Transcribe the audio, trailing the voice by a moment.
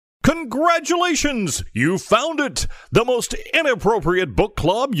Congratulations! You found it! The most inappropriate book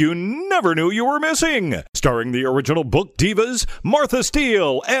club you never knew you were missing. Starring the original book divas, Martha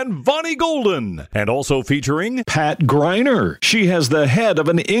Steele and Vonnie Golden. And also featuring Pat Griner. She has the head of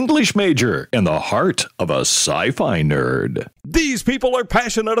an English major and the heart of a sci-fi nerd. These people are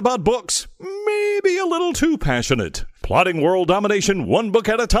passionate about books. Maybe a little too passionate. Plotting world domination one book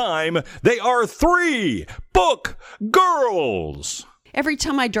at a time, they are 3 book girls. Every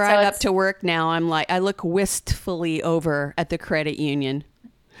time I drive up to work now, I look wistfully over at the credit union.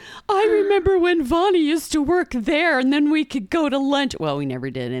 I remember when Vonnie used to work there, and then we could go to lunch. Well, we never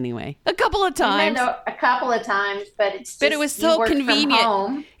did anyway. A couple of times. A couple of times, but it's just, but it was so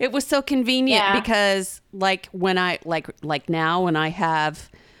convenient. It was so convenient because, like now, when I have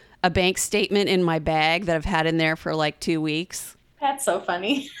a bank statement in my bag that I've had in there for like 2 weeks. That's so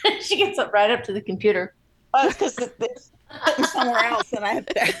funny. She gets up right up to the computer. Oh, it's because it's somewhere else, and I have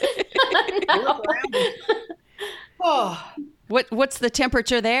to look around. Oh. What's the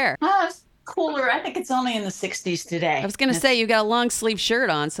temperature there? Oh, it's cooler. I think it's only in the 60s today. I was going to say, you got a long sleeve shirt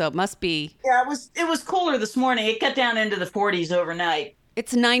on, so it must be. Yeah, it was cooler this morning. It got down into the 40s overnight.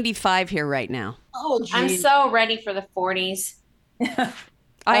 It's 95 here right now. Oh, geez. I'm so ready for the 40s.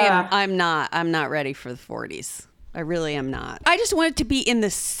 I'm not ready for the 40s. I really am not. I just want it to be in the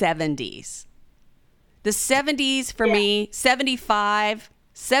 70s. The 70s for me, 75,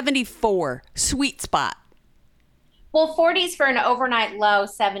 74, sweet spot. Well, 40s for an overnight low,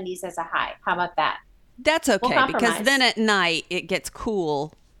 70s as a high. How about that? That's okay, because then at night it gets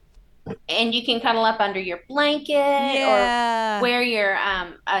cool. And you can cuddle up under your blanket or wear your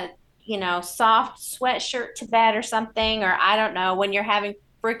soft sweatshirt to bed or something, or I don't know, when you're having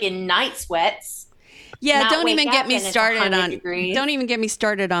freaking night sweats. Yeah, don't even get me started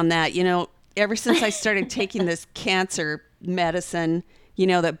on that. You know, ever since I started taking this cancer medicine,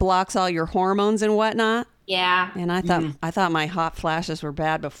 that blocks all your hormones and whatnot. Yeah. And I thought my hot flashes were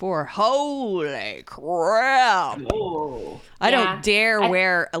bad before. Holy crap. Oh. I don't dare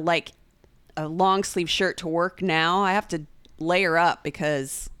wear a long sleeve shirt to work now. I have to layer up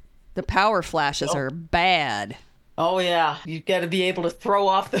because the power flashes are bad. Oh yeah. You've got to be able to throw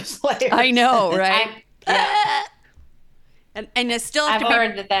off those layers. I know, right? And it still have I've to be.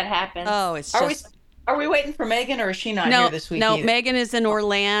 heard that happens. Oh, it's just. Are we waiting for Megan, or is she not here this week? No, either? Megan is in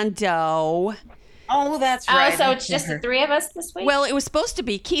Orlando. Oh, that's right. Oh, so it's just the 3 of us this week? Well, it was supposed to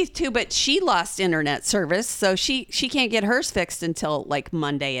be Keith too, but she lost internet service, so she can't get hers fixed until like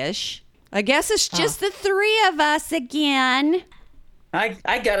Monday-ish. I guess it's just the 3 of us again.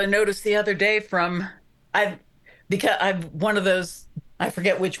 I got a notice the other day from because I'm one of those, I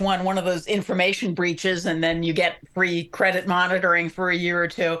forget which one of those information breaches, and then you get free credit monitoring for a year or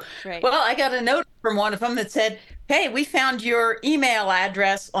 2. Right. Well, I got a note from one of them that said, hey, we found your email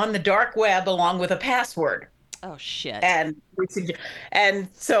address on the dark web along with a password. Oh, shit. And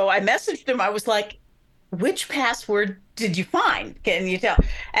so I messaged him. I was like, which password did you find? Can you tell?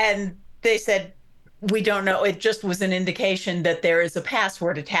 And they said, we don't know. It just was an indication that there is a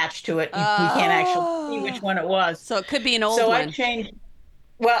password attached to it. We can't actually see which one it was. So it could be an old one. So I changed.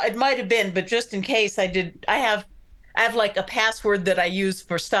 Well, it might have been, but just in case I have like a password that I use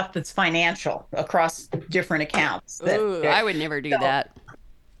for stuff that's financial across different accounts. I would never do that.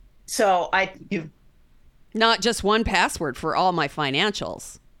 So not just one password for all my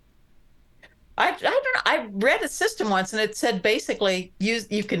financials. I don't know. I read a system once, and it said basically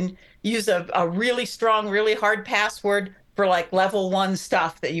you can use a really strong, really hard password for like level 1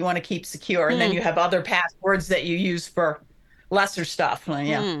 stuff that you want to keep secure, and then you have other passwords that you use for lesser stuff.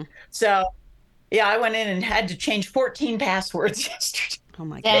 Yeah. So. Yeah, I went in and had to change 14 passwords yesterday. Oh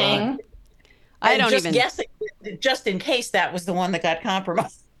my God. I don't even guessing just in case that was the one that got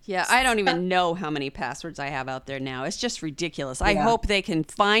compromised. Yeah, I don't even know how many passwords I have out there now. It's just ridiculous. Yeah. I hope they can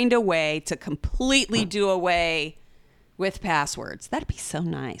find a way to completely do away with passwords. That'd be so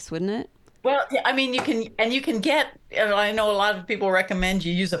nice, wouldn't it? Well, I mean, you can get, I know a lot of people recommend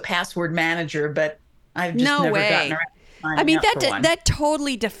you use a password manager, but I've just never gotten around. I mean, that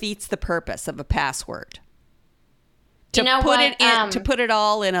totally defeats the purpose of a password. To put it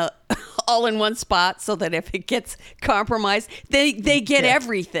all in one spot so that if it gets compromised, they get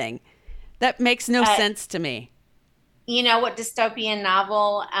everything. That makes no sense to me. You know what dystopian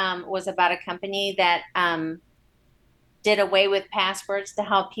novel was about? A company that did away with passwords to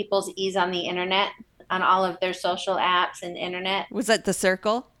help people's ease on the internet, on all of their social apps and internet. Was that The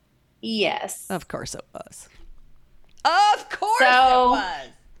Circle? Yes. Of course it was. Of course it was.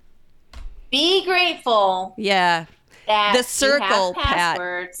 Be grateful. Yeah. That The Circle,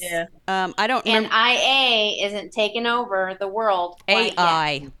 passwords. Yeah. I don't remember. And IA isn't taking over the world.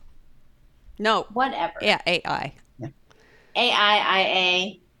 AI. No. Whatever. Yeah, AI.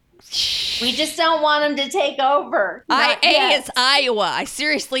 AIIA. We just don't want them to take over. IA is Iowa. I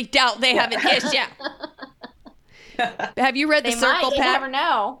seriously doubt they have an issue. Have you read The Circle, Pat? You never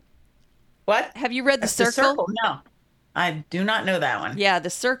know. What? Have you read The Circle? The Circle? No. I do not know that one. Yeah, The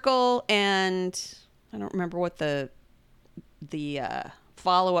Circle, and I don't remember what the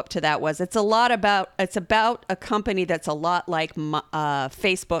follow-up to that was. It's about a company that's a lot like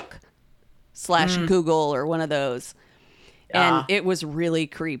Facebook / Google or one of those. And it was really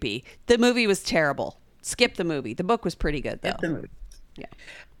creepy. The movie was terrible. Skip the movie. The book was pretty good, though. Skip the movie. Yeah.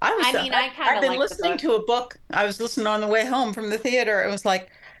 I've been listening to a book. I was listening on the way home from the theater. It was like,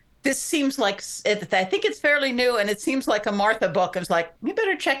 this seems like, I think it's fairly new, and it seems like a Martha book. I was like, we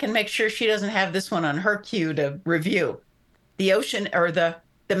better check and make sure she doesn't have this one on her queue to review. The Ocean, or the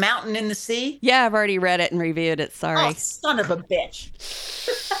Mountain in the Sea. Yeah, I've already read it and reviewed it. Sorry. Oh, son of a bitch.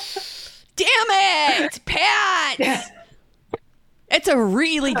 Damn it, Pat! It's a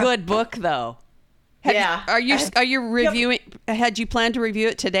really good book, though. Are you reviewing? Had you planned to review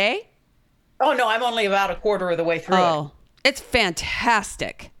it today? Oh no, I'm only about a quarter of the way through it. It's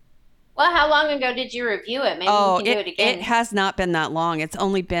fantastic. Well, how long ago did you review it? Maybe we can do it again. It has not been that long. It's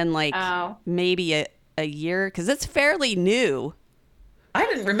only been like maybe a year, because it's fairly new. I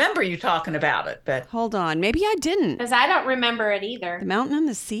didn't remember you talking about it, but hold on, maybe I didn't. Because I don't remember it either. The Mountain and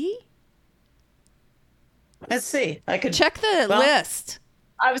the Sea. Let's see. I could check the list.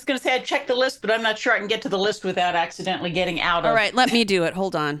 I was going to say I'd check the list, but I'm not sure I can get to the list without accidentally getting out of it. All right, let me do it.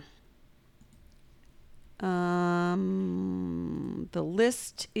 Hold on. The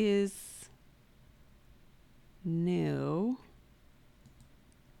list is new.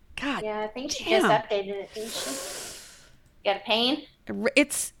 God. Yeah, I think she just updated it, didn't she? Got a pain?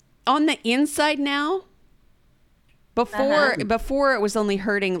 It's on the inside now. Before it was only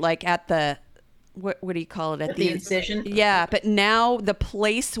hurting like at the what do you call it? At the incision? Yeah, but now the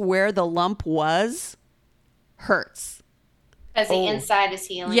place where the lump was hurts. Because the inside is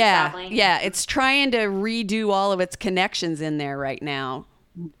healing, probably. Yeah, it's trying to redo all of its connections in there right now.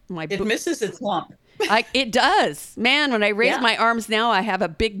 It misses its lump. It does. Man, when I raise my arms now, I have a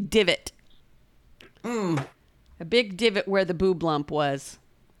big divot. A big divot where the boob lump was.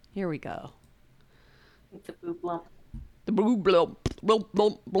 Here we go. The boob lump. The boob lump. Lump,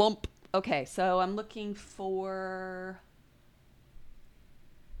 lump, lump. Okay, so I'm looking for...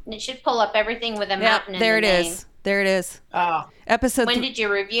 It should pull up everything with a mountain in the name. There it is. Oh. When did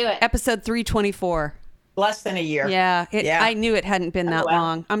you review it? Episode 324. Less than a year. Yeah. I knew it hadn't been that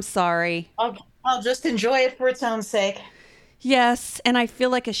long. I'm sorry. I'll just enjoy it for its own sake. Yes, and I feel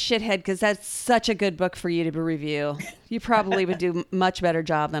like a shithead because that's such a good book for you to review. You probably would do a much better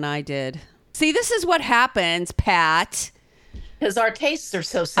job than I did. See, this is what happens, Pat. Because our tastes are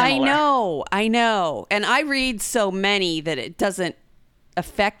so similar. I know. And I read so many that it doesn't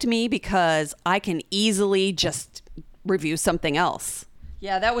affect me because I can easily just review something else.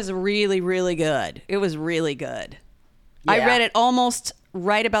 Yeah, that was really, really good. It was really good. Yeah. I read it almost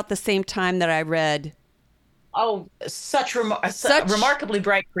right about the same time that I read... such remarkably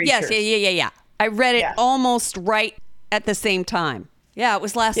bright creatures. Yes, yeah. I read it almost right at the same time. Yeah, it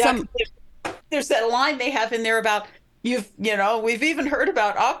was last summer. There's that line they have in there about we've even heard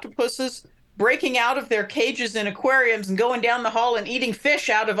about octopuses breaking out of their cages in aquariums and going down the hall and eating fish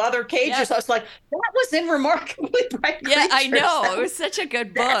out of other cages. Yeah. I was like, that was in Remarkably Bright Creatures. Yeah, I know. It was such a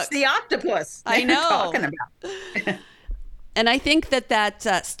good book. That's the octopus I know. Talking about. And I think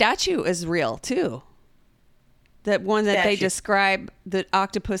that statue is real too. That one that they describe, the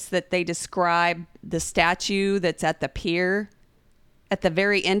octopus that they describe, the statue that's at the pier. At the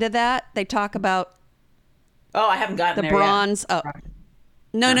very end of that, they talk about. Oh, I haven't gotten the there bronze. Yet.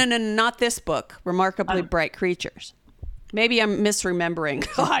 No, not this book. Remarkably Bright Creatures. Maybe I'm misremembering.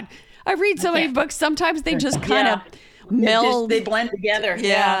 God, I read so many books. Sometimes they just kind of meld. They blend together.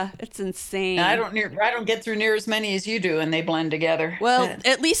 Yeah, it's insane. I don't get through near as many as you do, and they blend together. Well,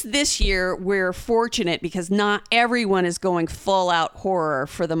 at least this year we're fortunate because not everyone is going full out horror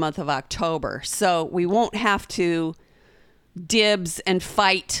for the month of October. So we won't have to dibs and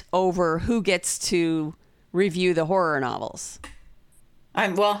fight over who gets to review the horror novels.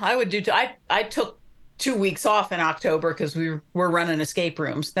 I would do too. I took 2 weeks off in October because we were running escape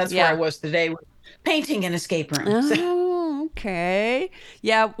rooms. That's where I was today, painting an escape room. Oh, okay.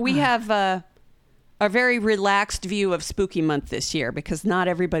 Yeah, we have a very relaxed view of Spooky Month this year because not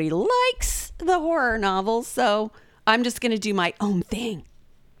everybody likes the horror novels. So I'm just going to do my own thing.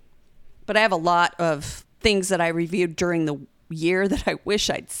 But I have a lot of things that I reviewed during the year that I wish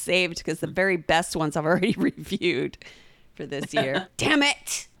I'd saved because the very best ones I've already reviewed for this year. Damn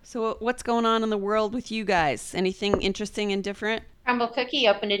it. So what's going on in the world with you guys? Anything interesting and different? Crumble Cookie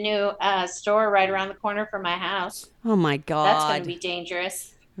opened a new store right around the corner from my house. Oh my God. That's going to be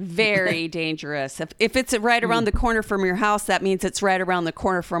dangerous. Very dangerous. If it's right around the corner from your house, that means it's right around the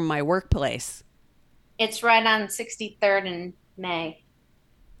corner from my workplace. It's right on 63rd and May.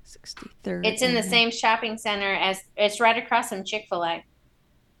 63rd. It's in the same shopping center it's right across from Chick-fil-A.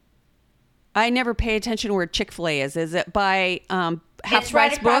 I never pay attention to where Chick-fil-A is. Is it by Half It's right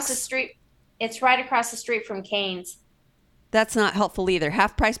Price across Books? the street. It's right across the street from Cane's. That's not helpful either.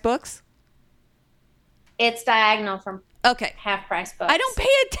 Half Price Books? It's diagonal from Okay. Half Price Books. I don't pay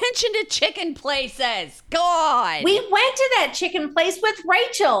attention to chicken places. God. We went to that chicken place with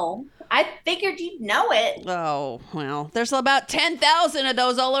Rachel. I figured you'd know it. Oh, well, there's about 10,000 of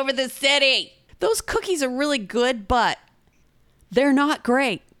those all over the city. Those cookies are really good, but they're not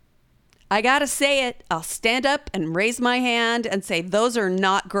great. I gotta say it. I'll stand up and raise my hand and say those are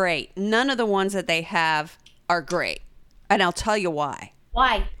not great. None of the ones that they have are great. And I'll tell you why.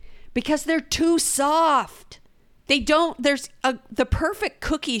 Why? Because they're too soft. The perfect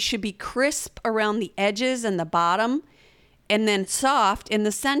cookie should be crisp around the edges and the bottom and then soft in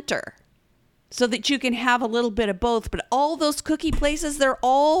the center so that you can have a little bit of both. But all those cookie places, they're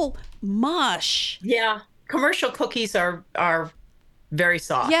all mush. Yeah. Commercial cookies are very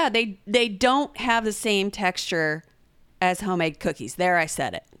soft. Yeah, they don't have the same texture as homemade cookies. There, I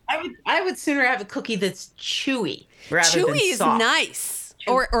said it. I would sooner have a cookie that's chewy rather than soft. Chewy is nice.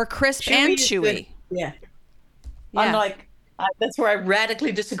 Or crisp Chewy and is chewy. good. Yeah. Yeah. Unlike, that's where I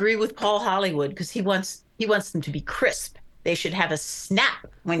radically disagree with Paul Hollywood because he wants them to be crisp. They should have a snap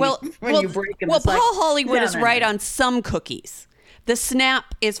when you break them. Well, Paul Hollywood is right on some cookies. The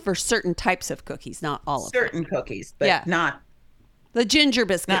snap is for certain types of cookies, not all of them. Certain cookies, but not. The ginger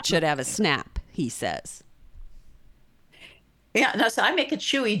biscuit should have a snap, he says. Yeah, no, so I make a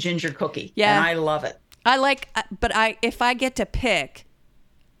chewy ginger cookie. Yeah. And I love it. If I get to pick,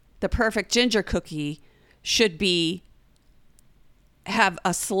 the perfect ginger cookie should have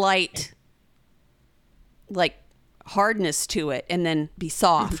a slight hardness to it and then be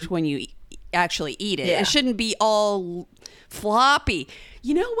soft when you actually eat it. Yeah. It shouldn't be all floppy.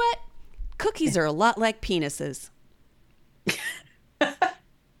 You know what? Cookies are a lot like penises.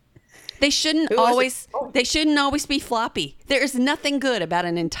 They shouldn't always be floppy. There is nothing good about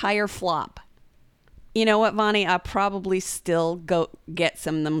an entire flop. You know what, Vonnie? I'll probably still go get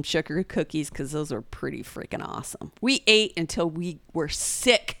some of them sugar cookies because those are pretty freaking awesome. We ate until we were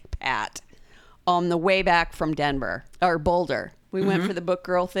sick, Pat, on the way back from Denver or Boulder. We went for the Book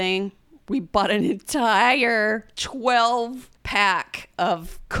Girl thing. We bought an entire 12-pack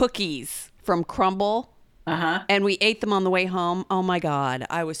of cookies from Crumble. And we ate them on the way home. Oh, my God.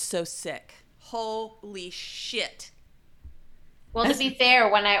 I was so sick. Holy shit. Well, to be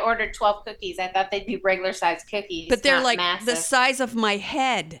fair, when I ordered 12 cookies, I thought they'd be regular-sized cookies. But they're like massive. the size of my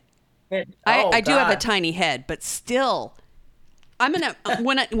head. I do have a tiny head, but still. I'm going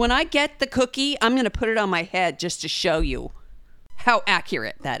to, when I get the cookie, I'm going to put it on my head just to show you how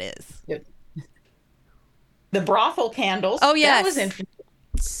accurate that is. The brothel candles. Oh, yes. That was interesting.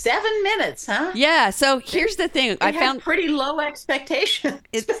 7 minutes, huh? Yeah. So here's the thing. I found pretty low expectations.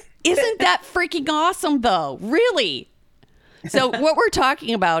 Isn't that freaking awesome, though? Really? So what we're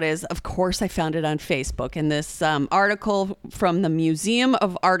talking about is, of course, I found it on Facebook in this article from the Museum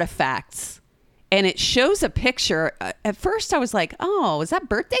of Artifacts. And it shows a picture. At first, I was like, oh, is that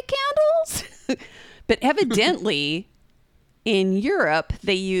birthday candles? But evidently, in Europe,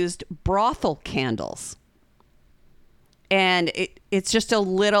 they used brothel candles. And it's just a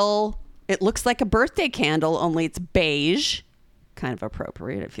little, it looks like a birthday candle, only it's beige. Kind of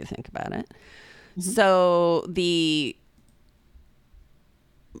appropriate if you think about it. Mm-hmm. So the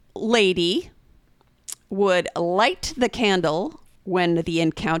lady would light the candle when the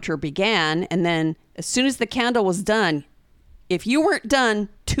encounter began. And then as soon as the candle was done, if you weren't done,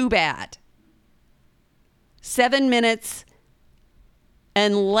 too bad. 7 minutes,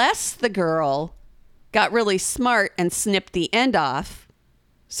 unless the girl got really smart and snipped the end off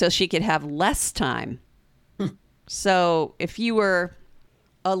so she could have less time. So if you were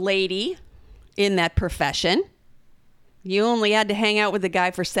a lady in that profession, you only had to hang out with the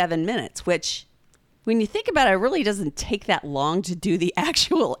guy for 7 minutes, which when you think about it, it really doesn't take that long to do the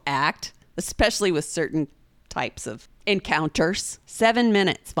actual act, especially with certain types of encounters. 7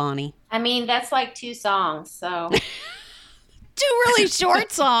 minutes, Bonnie. I mean, that's like 2 songs, so. 2 really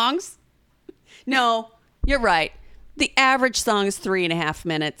short songs. No, you're right. The average song is 3.5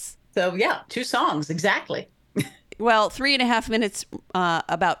 minutes. So yeah, 2 songs, exactly. Well, 3.5 minutes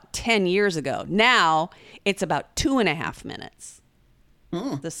about 10 years ago. Now it's about 2.5 minutes.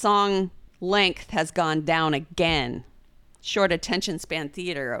 The song length has gone down again. Short attention span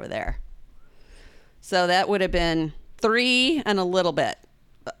theater over there. So that would have been 3 and a little bit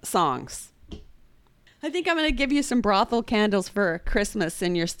songs. I think I'm going to give you some brothel candles for Christmas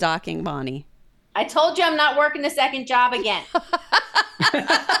in your stocking, Bonnie. I told you I'm not working a second job again.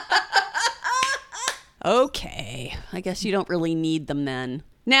 Okay. I guess you don't really need them then.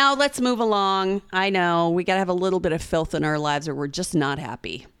 Now let's move along. I know we got to have a little bit of filth in our lives or we're just not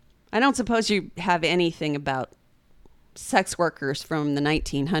happy. I don't suppose you have anything about sex workers from the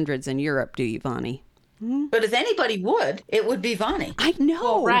 1900s in Europe, do you, Vonnie? But if anybody would, it would be Vonnie. I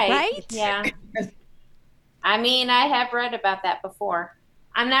know, right? Yeah. I mean, I have read about that before.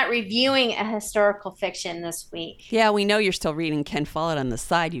 I'm not reviewing a historical fiction this week. Yeah, we know you're still reading Ken Follett on the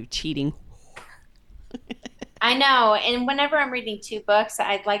side, you cheating. I know. And whenever I'm reading 2 books,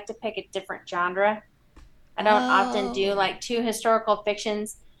 I'd like to pick a different genre. I don't often do like 2 historical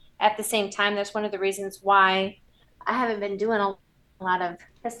fictions at the same time. That's one of the reasons why I haven't been doing a lot of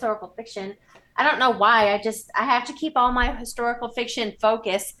historical fiction. I don't know why. I have to keep all my historical fiction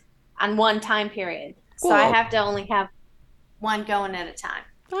focus on one time period. So I have to only have one going at a time.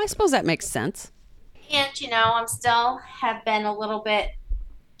 I suppose that makes sense. And, I'm still have been a little bit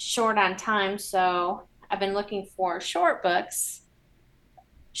short on time. So I've been looking for short books,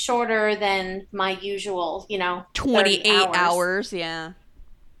 shorter than my usual, 28 hours. Yeah.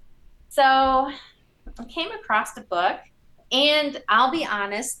 So I came across the book, and I'll be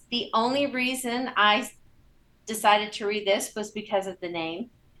honest, the only reason I decided to read this was because of the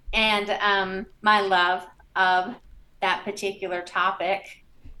name and my love of that particular topic.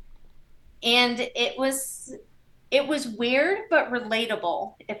 And it was weird but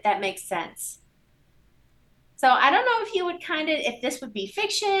relatable, if that makes sense. So I don't know if you would if this would be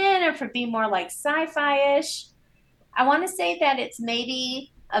fiction or if it'd be more like sci-fi-ish. I want to say that it's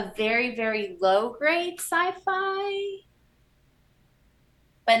maybe a very, very low grade sci-fi,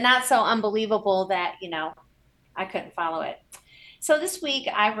 but not so unbelievable that, I couldn't follow it. So this week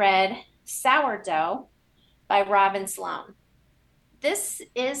I read Sourdough by Robin Sloan. This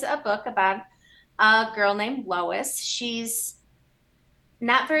is a book about a girl named Lois. She's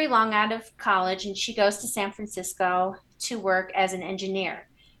not very long out of college, and she goes to San Francisco to work as an engineer.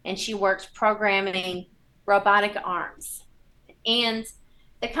 And she works programming robotic arms. And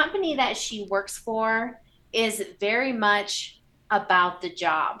the company that she works for is very much about the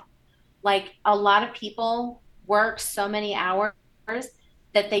job. Like, a lot of people work so many hours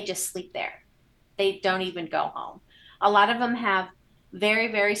that they just sleep there. They don't even go home. A lot of them have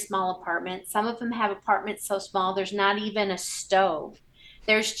very, very small apartments. Some of them have apartments so small there's not even a stove.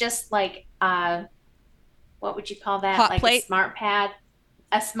 There's just like what would you call that? Hot like plate?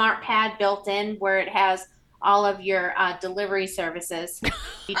 A smart pad built in where it has all of your delivery services.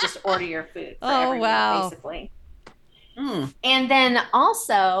 You just order your food for every meal, basically. And then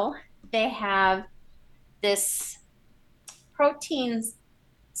also they have this protein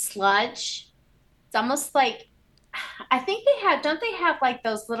sludge. It's almost like, I think don't they have like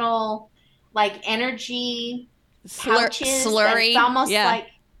those little like energy pouches? Slurry. It's almost like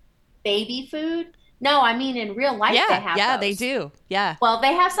baby food. No, I mean in real life they have Yeah, those. they do. Yeah. Well,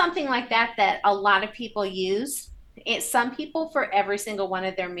 they have something like that a lot of people use. It's some people for every single one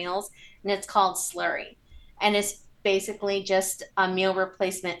of their meals, and it's called slurry. And it's basically just a meal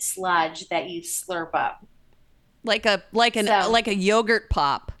replacement sludge that you slurp up. Like a yogurt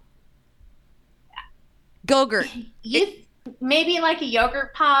pop. Gogurt. Maybe like a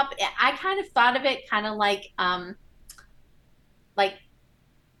yogurt pop. I kind of thought of it kind of like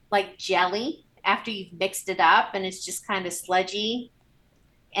jelly after you've mixed it up, and it's just kind of sludgy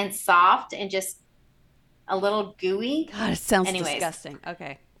and soft and just a little gooey. God, it sounds disgusting.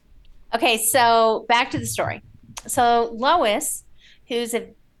 Okay, so back to the story. So Lois, who's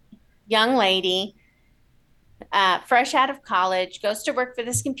a young lady, fresh out of college, goes to work for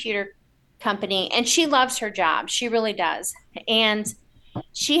this computer company, and she loves her job. She really does. And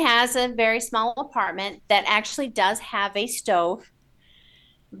she has a very small apartment that actually does have a stove,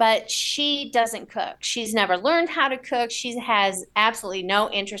 but she doesn't cook. She's never learned how to cook. She has absolutely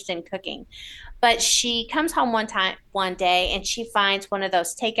no interest in cooking. But she comes home one day, and she finds one of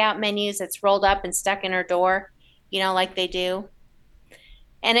those takeout menus that's rolled up and stuck in her door, like they do.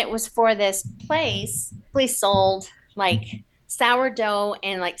 And it was for this place. They sold like sourdough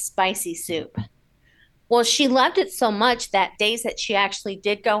and like spicy soup. Well, she loved it so much that days that she actually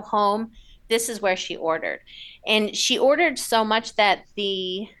did go home, this is where she ordered. And she ordered so much that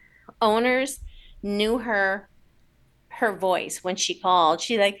the owners knew her voice when she called.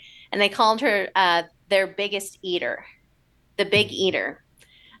 And they called her their biggest eater. the big eater.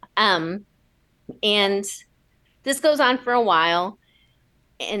 And this goes on for a while.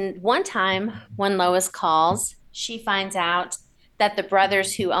 And one time when Lois calls, she finds out that the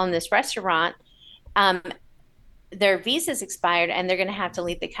brothers who own this restaurant, their visas expired and they're going to have to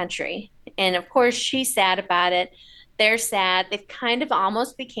leave the country. And of course, she's sad about it. They're sad. They've kind of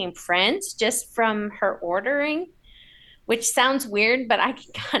almost became friends just from her ordering, which sounds weird, but I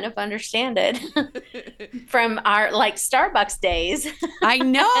can kind of understand it from our like Starbucks days. I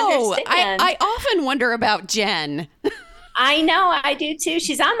know. I often wonder about Jen. I know. I do too.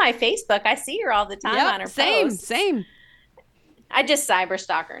 She's on my Facebook. I see her all the time on her posts. Same. I just cyber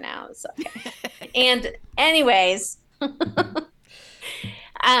stalk her now. It's okay. And anyways,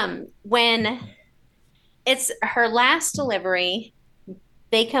 when it's her last delivery,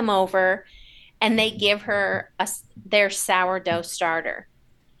 they come over and they give her their sourdough starter.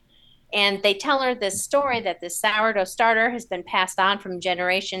 And they tell her this story that this sourdough starter has been passed on from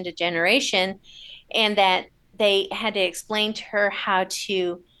generation to generation, and that they had to explain to her how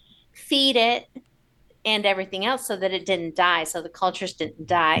to feed it and everything else so that it didn't die, so the cultures didn't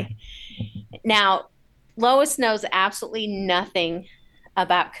die. Now, Lois knows absolutely nothing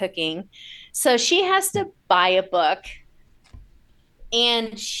about cooking, so she has to buy a book,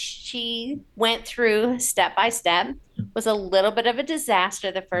 and she went through step by step. Was a little bit of a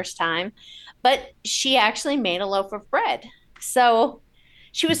disaster the first time, but she actually made a loaf of bread. So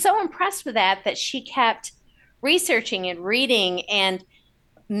she was so impressed with that she kept researching and reading and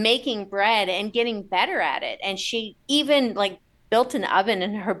making bread and getting better at it. And she even like built an oven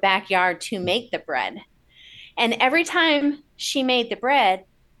in her backyard to make the bread. And every time she made the bread,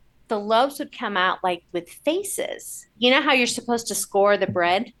 the loaves would come out like with faces. You know how you're supposed to score the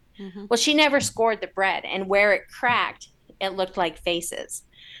bread? Mm-hmm. Well, she never scored the bread, and where it cracked, it looked like faces.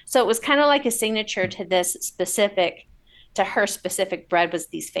 So it was kind of like a signature to her specific bread was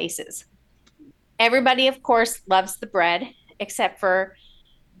these faces. Everybody, of course, loves the bread, except for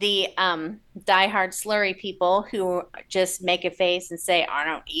the diehard slurry people who just make a face and say, I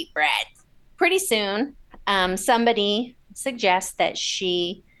don't eat bread. Pretty soon, somebody suggests that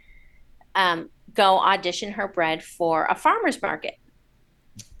she go audition her bread for a farmer's market.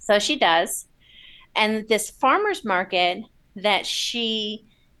 So she does. And this farmer's market that she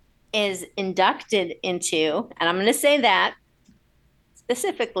is inducted into, and I'm going to say that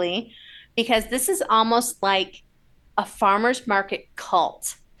specifically because this is almost like a farmer's market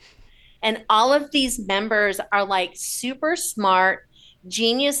cult. And all of these members are like super smart,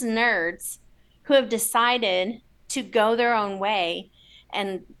 genius nerds who have decided to go their own way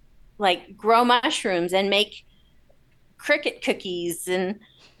and like grow mushrooms and make cricket cookies and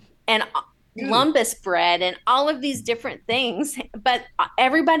lumbus bread and all of these different things. But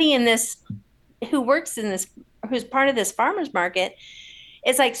everybody in this who works in this, who's part of this farmer's market,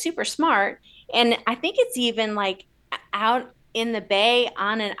 is like super smart. And I think it's even like out in the bay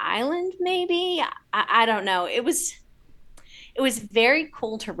on an island, maybe. I don't know. It was very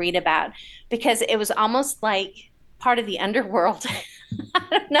cool to read about because it was almost like part of the underworld. I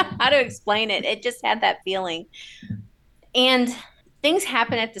don't know how to explain it. It just had that feeling. And things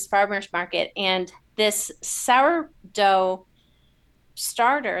happen at this farmer's market, and this sourdough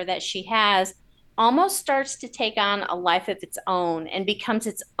starter that she has almost starts to take on a life of its own and becomes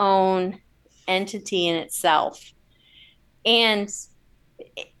its own entity in itself. And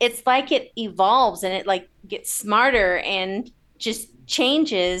it's like it evolves and it like gets smarter and just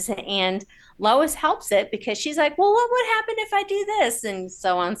changes. And Lois helps it because she's like, well, what would happen if I do this? And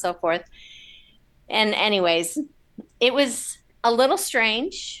so on and so forth. And anyways, it was a little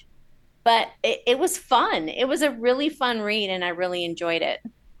strange, but it was fun. It was a really fun read, and I really enjoyed it.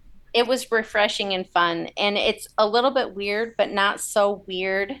 It was refreshing and fun, and it's a little bit weird, but not so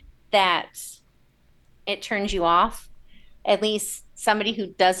weird that it turns you off. At least somebody who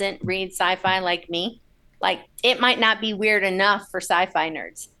doesn't read sci-fi like me. Like, it might not be weird enough for sci-fi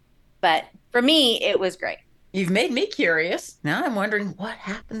nerds, but for me, it was great. You've made me curious. Now I'm wondering what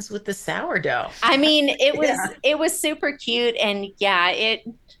happens with the sourdough. I mean, it was super cute, and yeah, it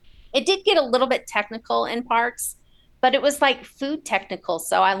did get a little bit technical in parts, but it was like food technical,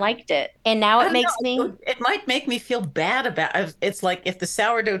 so I liked it. And now it might make me feel bad about. It's like if the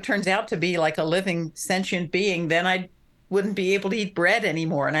sourdough turns out to be like a living sentient being, then I wouldn't be able to eat bread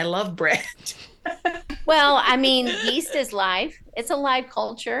anymore, and I love bread. Well, I mean, yeast is live. It's a live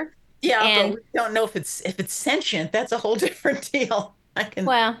culture. Yeah, and but we don't know if it's sentient. That's a whole different deal.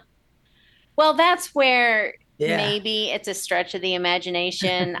 Well, that's where maybe it's a stretch of the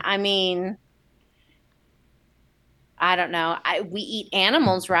imagination. I mean, I don't know. We eat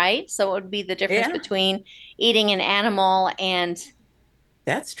animals, right? So it would be the difference between eating an animal and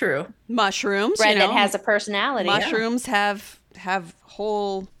That's true. Mushrooms, bread that has a personality. Mushrooms have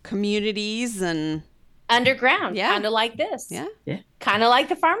whole communities and underground, kind of like this. Yeah. Kind of like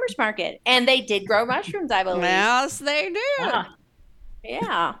the farmer's market. And they did grow mushrooms, I believe. Yes, they did.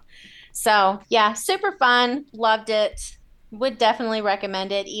 Yeah. So, yeah, super fun. Loved it. Would definitely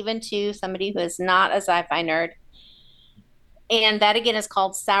recommend it, even to somebody who is not a sci-fi nerd. And that, again, is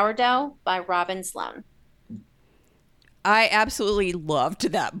called Sourdough by Robin Sloan. I absolutely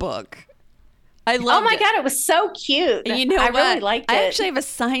loved that book. I loved it. Oh, my God, it was so cute. And you know I what? really liked it. I actually have a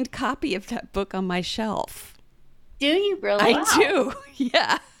signed copy of that book on my shelf. Do you really? I do.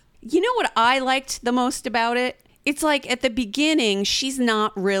 Yeah. You know what I liked the most about it? It's like at the beginning, she's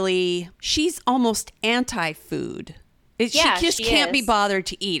almost anti-food. She just can't be bothered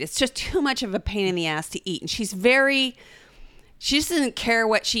to eat. It's just too much of a pain in the ass to eat. And she just doesn't care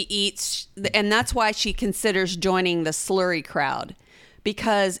what she eats. And that's why she considers joining the slurry crowd.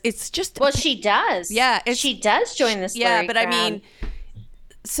 Because it's just... Well, she does. Yeah. She does join the slurry Yeah, but crowd. I mean...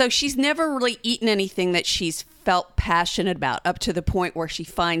 So she's never really eaten anything that she's felt passionate about up to the point where she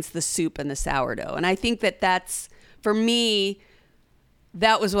finds the soup and the sourdough. And I think that's, for me,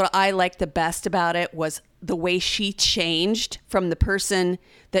 that was what I liked the best about it, was the way she changed from the person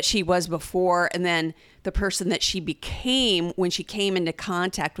that she was before and then the person that she became when she came into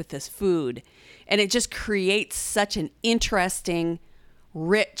contact with this food. And it just creates such an interesting,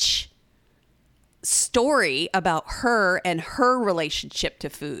 rich story about her and her relationship to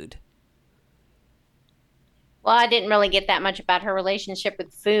food. Well, I didn't really get that much about her relationship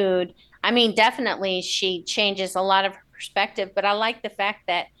with food. I mean, definitely she changes a lot of her perspective, but I like the fact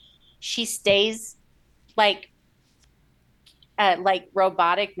that she stays like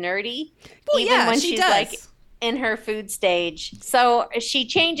robotic nerdy, even when she's like in her food stage. So she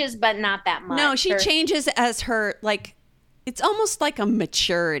changes, but not that much. No, she changes as her, like, it's almost like a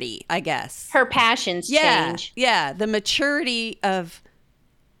maturity, I guess. Her passions change. Yeah, the maturity of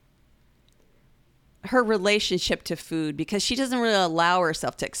her relationship to food, because she doesn't really allow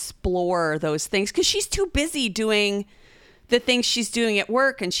herself to explore those things because she's too busy doing the things she's doing at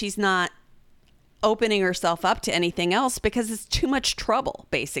work, and she's not opening herself up to anything else because it's too much trouble,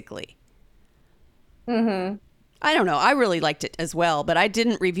 basically. Mm-hmm. I don't know. I really liked it as well, but I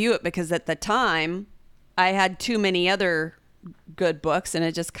didn't review it because at the time I had too many other good books and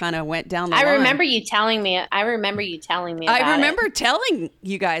it just kind of went down the line. I remember you telling me about I remember telling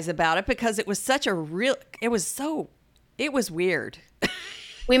you guys about it because it was such a real, it was weird.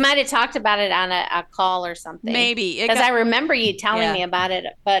 We might have talked about it on a call or something. Maybe. Because I remember you telling me about it,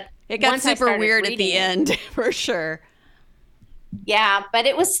 but it got super weird at the end, for sure. Yeah, but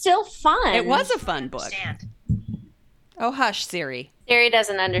it was still fun. It was a fun book. Oh, hush, Siri. Siri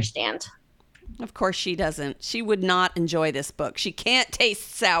doesn't understand. Of course she doesn't. She would not enjoy this book. She can't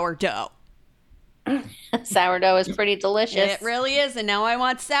taste sourdough. Sourdough is pretty delicious. It really is. And now I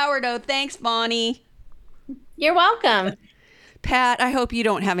want sourdough. Thanks, Bonnie. You're welcome. Pat, I hope you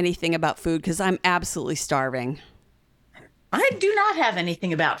don't have anything about food because I'm absolutely starving. I do not have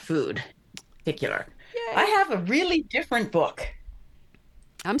anything about food in particular. Yay. I have a really different book.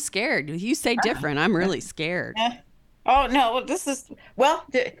 I'm scared. You say different. I'm really scared. Oh, no.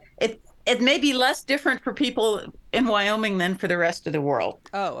 It may be less different for people in Wyoming than for the rest of the world.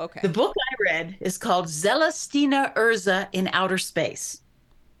 Oh, okay. The book I read is called Zelestina, Ursa in Outer Space.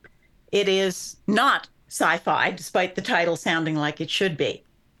 It is not sci-fi, despite the title sounding like it should be.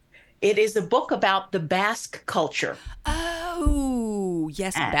 It is a book about the Basque culture. Oh,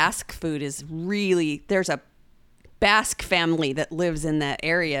 yes. Basque food is really, there's a Basque family that lives in that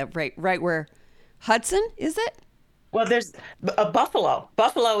area, right where Hudson, is it? Well, there's a Buffalo.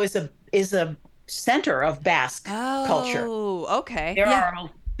 Buffalo is a center of Basque culture. Oh, okay.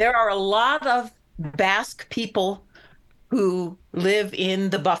 There are a lot of Basque people who live in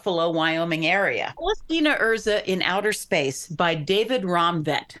the Buffalo, Wyoming area. Zelestina Ursa in Outer Space by David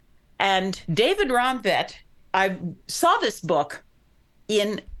Romvet. And David Romvet, I saw this book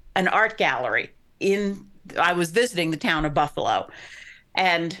in an art gallery. I was visiting the town of Buffalo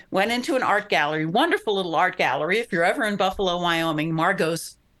and went into an art gallery, wonderful little art gallery. If you're ever in Buffalo, Wyoming,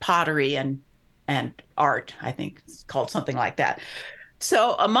 Margot's Pottery and Art, I think it's called something like that.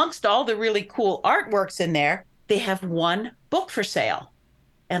 So amongst all the really cool artworks in there, they have one book for sale.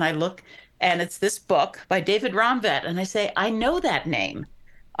 And I look, and it's this book by David Romvet. And I say, I know that name.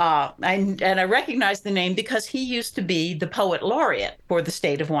 I recognize the name because he used to be the poet laureate for the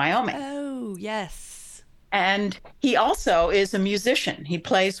state of Wyoming. Oh, yes. And he also is a musician. He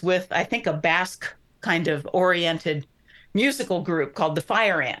plays with, I think, a Basque kind of oriented musical group called the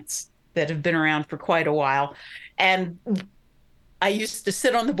Fire Ants. that have been around for quite a while. And I used to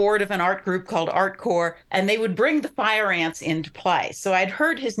sit on the board of an art group called Art Corps, and they would bring the fire ants into play. So I'd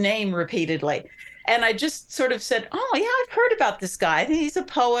heard his name repeatedly. And I just sort of said, oh, yeah, I've heard about this guy. I think he's a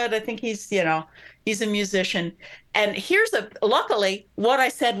poet. I think he's, he's a musician. And luckily, what I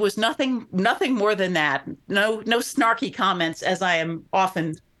said was nothing more than that. No snarky comments, as I am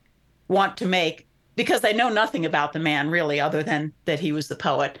often want to make, because I know nothing about the man, really, other than that he was the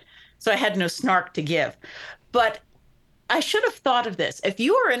poet. So I had no snark to give. But I should have thought of this. If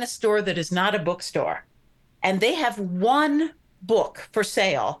you are in a store that is not a bookstore and they have one book for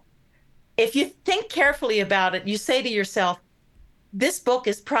sale, if you think carefully about it, you say to yourself, this book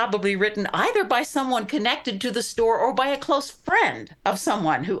is probably written either by someone connected to the store or by a close friend of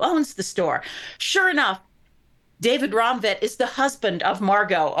someone who owns the store. Sure enough, David Romvet is the husband of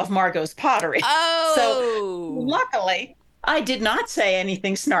Margot's Pottery. Oh! So luckily, I did not say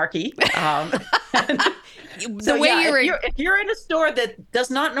anything snarky. If you're in a store that does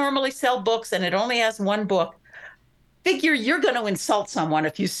not normally sell books and it only has one book, figure you're going to insult someone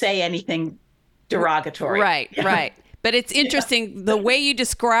if you say anything derogatory. Right. But it's interesting, the way you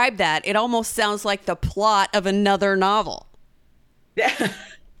describe that, it almost sounds like the plot of another novel.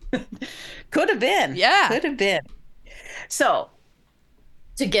 Could have been. Yeah. Could have been. So,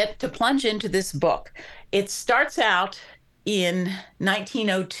 to plunge into this book, it starts out in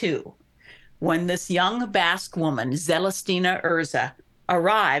 1902 when this young Basque woman, Zelestina Ursa,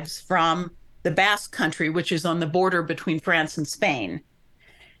 arrives from the Basque country, which is on the border between France and Spain.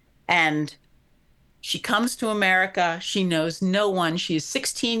 And she comes to America. She knows no one. She is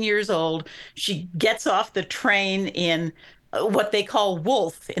 16 years old. She gets off the train in what they call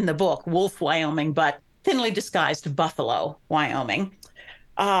Wolf in the book, Wolf, Wyoming, but thinly disguised Buffalo, Wyoming.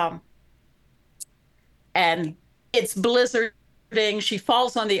 And it's blizzarding. She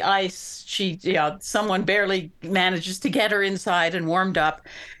falls on the ice. Someone barely manages to get her inside and warmed up.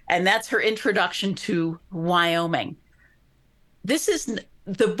 And that's her introduction to Wyoming.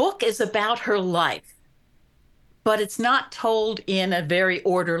 The book is about her life, but it's not told in a very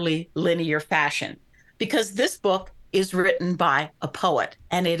orderly, linear fashion, because this book is written by a poet,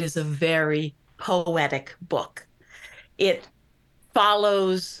 and it is a very poetic book. It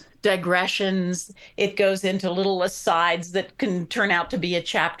follows digressions. It goes into little asides that can turn out to be a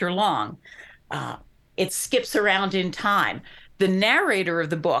chapter long. It skips around in time. The narrator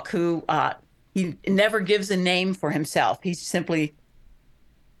of the book, who he never gives a name for himself, he simply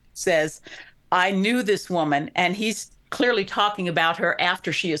says, I knew this woman, and he's clearly talking about her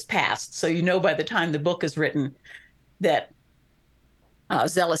after she has passed. So by the time the book is written that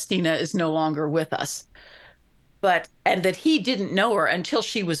Zelestina is no longer with us. And that he didn't know her until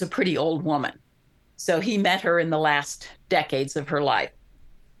she was a pretty old woman. So he met her in the last decades of her life.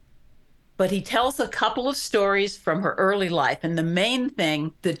 But he tells a couple of stories from her early life. And the main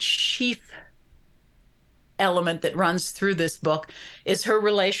thing, the chief element that runs through this book, is her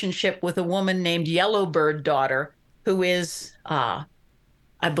relationship with a woman named Yellowbird Daughter, who is, I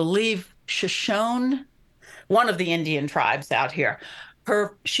believe, Shoshone, one of the Indian tribes out here.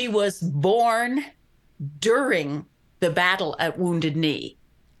 She was born during the battle at Wounded Knee,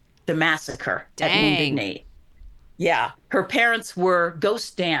 the massacre at Wounded Knee. Yeah, her parents were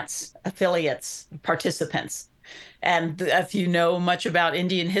Ghost Dance affiliates, participants. And if you know much about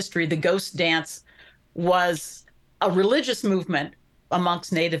Indian history, the Ghost Dance was a religious movement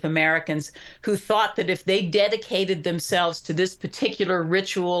amongst Native Americans who thought that if they dedicated themselves to this particular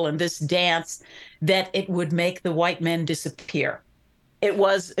ritual and this dance, that it would make the white men disappear. It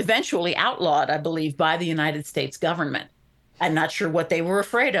was eventually outlawed, I believe, by the United States government. I'm not sure what they were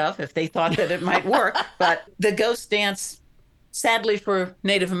afraid of, if they thought that it might work, but the ghost dance, sadly for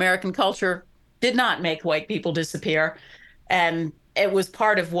Native American culture, did not make white people disappear. And it was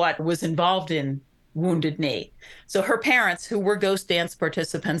part of what was involved in Wounded Knee. So her parents, who were ghost dance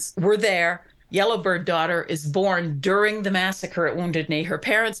participants, were there. Yellowbird Daughter is born during the massacre at Wounded Knee. Her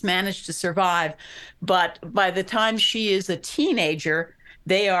parents managed to survive, but by the time she is a teenager,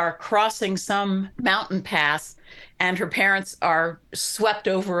 they are crossing some mountain pass, and her parents are swept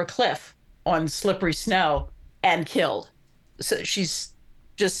over a cliff on slippery snow and killed. So she's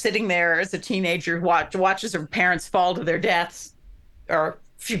just sitting there as a teenager, watches her parents fall to their deaths, or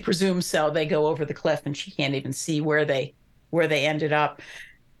she presumes so. They go over the cliff, and she can't even see where they ended up.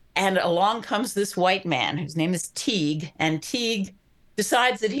 And along comes this white man whose name is Teague, and Teague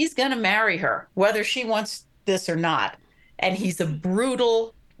decides that he's going to marry her, whether she wants this or not. And he's a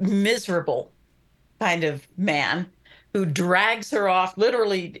brutal, miserable kind of man who drags her off,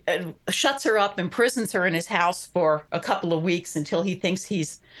 literally shuts her up, imprisons her in his house for a couple of weeks until he thinks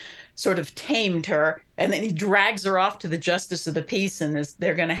he's sort of tamed her. And then he drags her off to the justice of the peace, and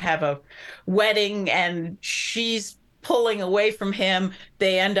they're going to have a wedding, and she's pulling away from him.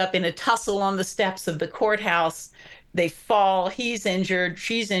 They end up in a tussle on the steps of the courthouse. They fall. He's injured.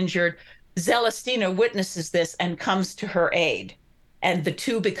 She's injured. Zelestina witnesses this and comes to her aid, and the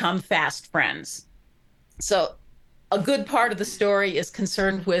two become fast friends. So a good part of the story is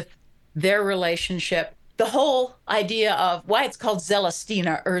concerned with their relationship. The whole idea of why it's called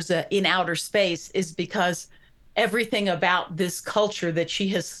Zelestina, Ursa, in outer space, is because everything about this culture that she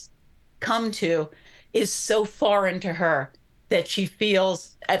has come to is so foreign to her that she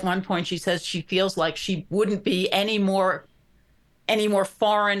feels, at one point she says she feels like she wouldn't be any more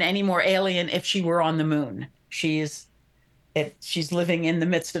foreign, any more alien if she were on the moon. She's living in the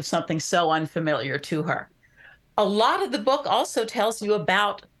midst of something so unfamiliar to her. A lot of the book also tells you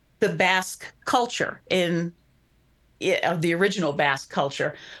about the Basque culture of the original Basque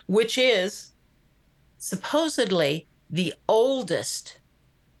culture, which is supposedly the oldest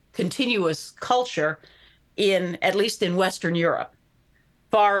continuous culture at least in Western Europe,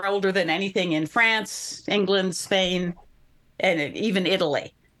 far older than anything in France, England, Spain, and even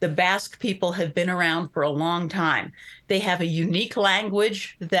Italy. The Basque people have been around for a long time. They have a unique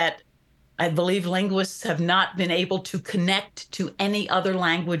language that I believe linguists have not been able to connect to any other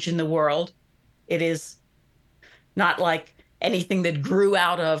language in the world. It is not like anything that grew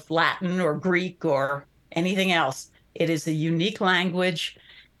out of Latin or Greek or anything else. It is a unique language.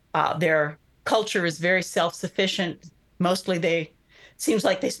 Their culture is very self-sufficient. Mostly seems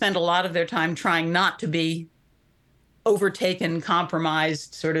like they spend a lot of their time trying not to be overtaken,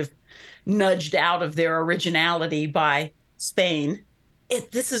 compromised, sort of nudged out of their originality by Spain.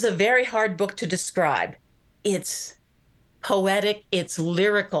 This is a very hard book to describe. It's poetic, it's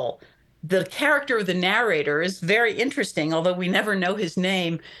lyrical. The character of the narrator is very interesting, although we never know his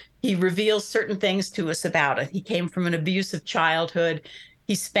name. He reveals certain things to us about it. He came from an abusive childhood.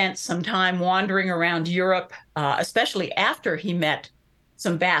 He spent some time wandering around Europe, especially after he met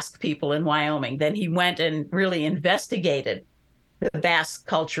some Basque people in Wyoming. Then he went and really investigated the Basque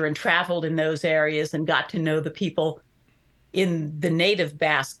culture and traveled in those areas and got to know the people in the native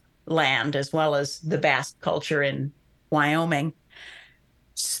Basque land, as well as the Basque culture in Wyoming.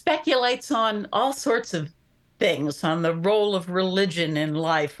 Speculates on all sorts of things, on the role of religion in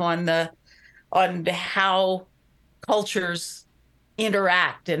life, on how cultures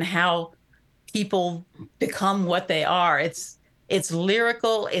interact and how people become what they are. It's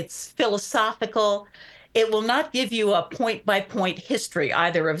lyrical, it's philosophical. It will not give you a point-by-point history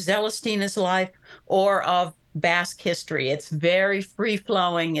either of Zelestina's life or of Basque history. It's very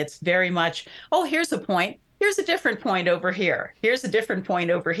free-flowing. It's very much, oh, here's a point. Here's a different point over here. Here's a different point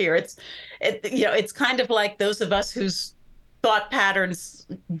over here. It's kind of like those of us whose thought patterns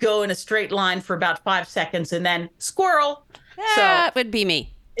go in a straight line for about 5 seconds and then squirrel. That would be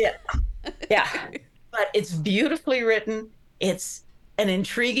me. Yeah. But it's beautifully written. It's an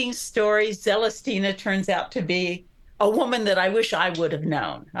intriguing story. Zelestina turns out to be a woman that I wish I would have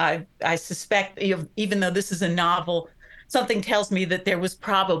known. I suspect, even though this is a novel, something tells me that there was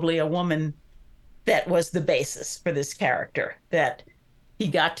probably a woman that was the basis for this character that he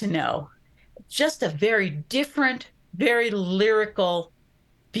got to know. Just a very different, very lyrical,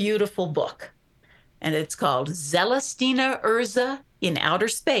 beautiful book. And it's called Zelestina Ursa in Outer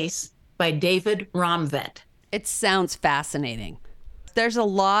Space by David Romvet. It sounds fascinating. There's a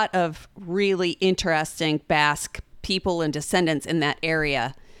lot of really interesting Basque people and descendants in that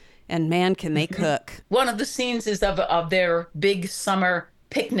area. And man, can they cook. One of the scenes is of their big summer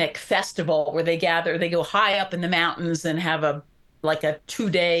picnic festival where they go high up in the mountains and have a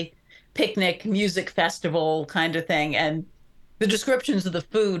 2-day picnic music festival kind of thing. And the descriptions of the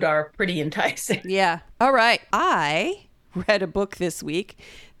food are pretty enticing. Yeah. All right. I read a book this week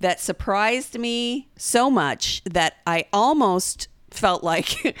that surprised me so much that I almost felt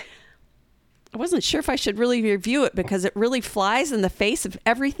like I wasn't sure if I should really review it because it really flies in the face of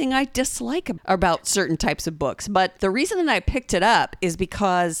everything I dislike about certain types of books. But the reason that I picked it up is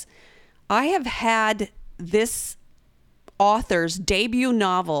because I have had this author's debut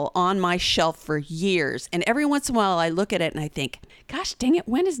novel on my shelf for years. And every once in a while I look at it and I think, gosh, dang it,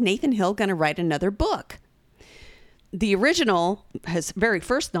 when is Nathan Hill going to write another book? The original, his very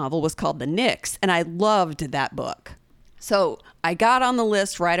first novel, was called The Nix, and I loved that book. So I got on the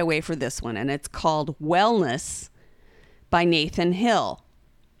list right away for this one, and it's called Wellness by Nathan Hill.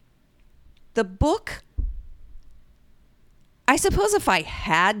 The book, I suppose if I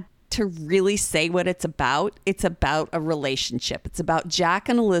had to really say what it's about a relationship. It's about Jack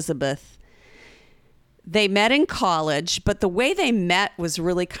and Elizabeth. They met in college, but the way they met was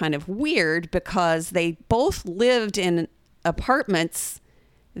really kind of weird because they both lived in apartments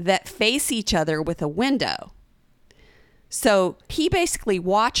that face each other with a window. So he basically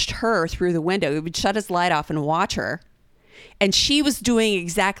watched her through the window. He would shut his light off and watch her. And she was doing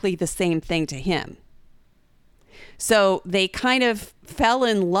exactly the same thing to him. So they kind of fell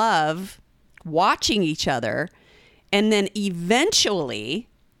in love watching each other. And then eventually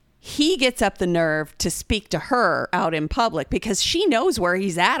he gets up the nerve to speak to her out in public because she knows where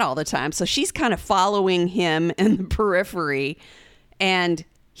he's at all the time. So she's kind of following him in the periphery, and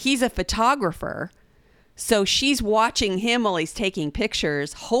he's a photographer. So she's watching him while he's taking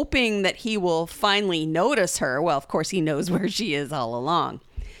pictures, hoping that he will finally notice her. Well, of course, he knows where she is all along.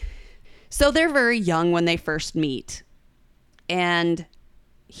 So they're very young when they first meet, and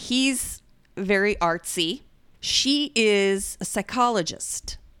he's very artsy. She is a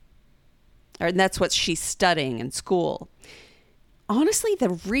psychologist. And that's what she's studying in school. Honestly, the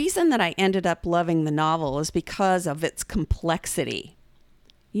reason that I ended up loving the novel is because of its complexity.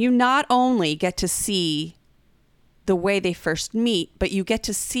 You not only get to see the way they first meet, but you get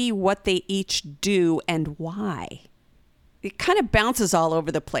to see what they each do and why. It kind of bounces all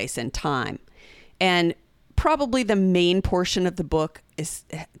over the place in time. And probably the main portion of the book is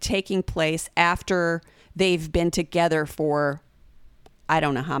taking place after they've been together for I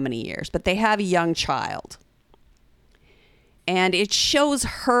don't know how many years, but they have a young child. And it shows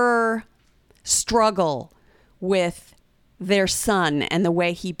her struggle with their son and the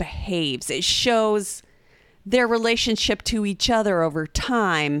way he behaves. It shows their relationship to each other over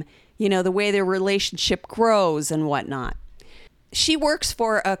time, you know, the way their relationship grows and whatnot. She works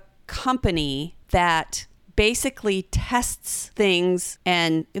for a company that basically tests things,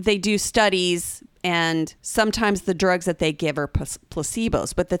 and they do studies, and sometimes the drugs that they give are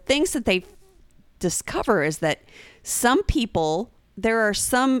placebos. But the things that they discover is that some people, there are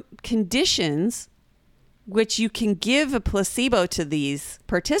some conditions which you can give a placebo to these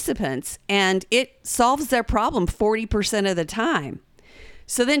participants, and it solves their problem 40% of the time.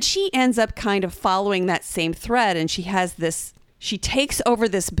 So then she ends up kind of following that same thread, and she takes over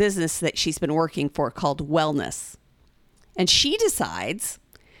this business that she's been working for called Wellness. And she decides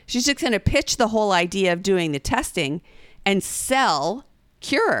she's just going to pitch the whole idea of doing the testing and sell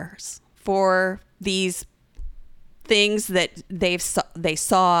cures for these things that they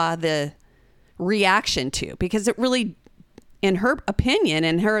saw the reaction to, because it really, in her opinion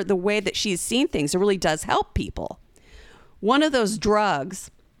and the way that she's seen things, it really does help people. One of those drugs,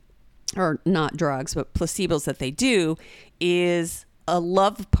 or not drugs, but placebos that they do, is a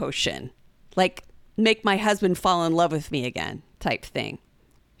love potion, like make my husband fall in love with me again type thing.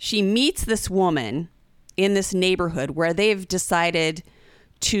 She meets this woman in this neighborhood where they've decided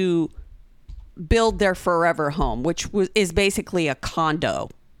to build their forever home, which is basically a condo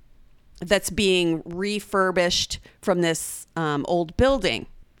that's being refurbished from this old building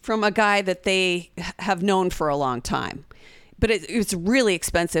from a guy that they have known for a long time. But it's really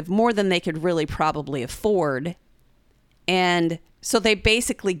expensive, more than they could really probably afford. And so they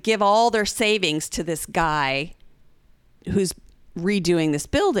basically give all their savings to this guy who's redoing this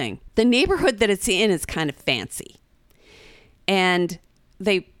building. The neighborhood that it's in is kind of fancy. And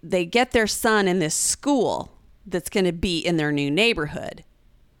they get their son in this school that's going to be in their new neighborhood.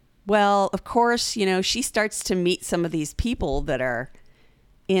 Well, of course, you know, she starts to meet some of these people that are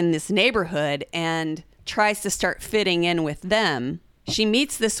in this neighborhood and tries to start fitting in with them. She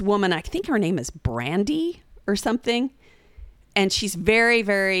meets this woman, I think her name is Brandy or something. And she's very,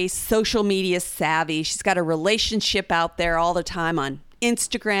 very social media savvy. She's got a relationship out there all the time on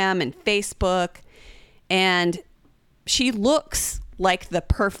Instagram and Facebook. And she looks like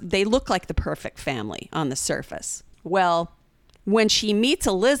they look like the perfect family on the surface. Well, when she meets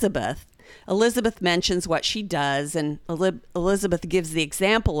Elizabeth mentions what she does, and Elizabeth gives the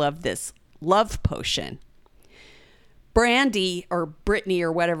example of this love potion. Brandy, or Brittany,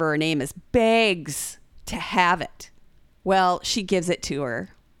 or whatever her name is, begs to have it. Well, she gives it to her,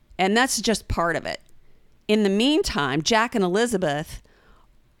 and that's just part of it. In the meantime, Jack and Elizabeth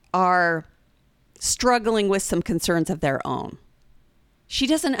are struggling with some concerns of their own. She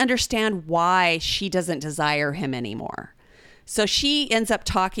doesn't understand why she doesn't desire him anymore. So she ends up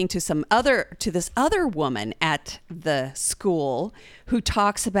talking to this other woman at the school who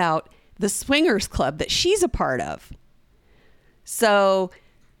talks about the swingers club that she's a part of. So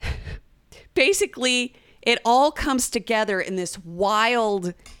basically, it all comes together in this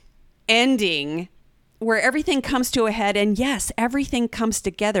wild ending where everything comes to a head. And yes, everything comes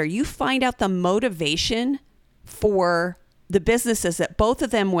together. You find out the motivation for the businesses that both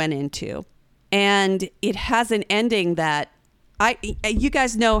of them went into. And it has an ending that you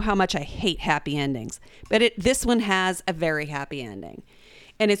guys know how much I hate happy endings, but this one has a very happy ending.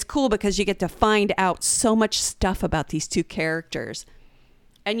 And it's cool because you get to find out so much stuff about these two characters.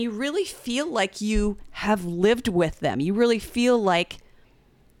 And you really feel like you have lived with them. You really feel like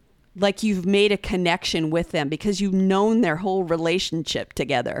you've made a connection with them because you've known their whole relationship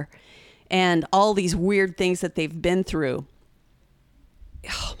together and all these weird things that they've been through.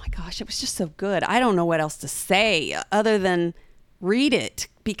 Oh my gosh, it was just so good. I don't know what else to say other than read it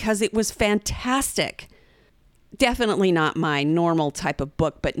because it was fantastic. Definitely not my normal type of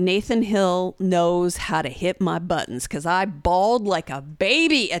book, but Nathan Hill knows how to hit my buttons because I bawled like a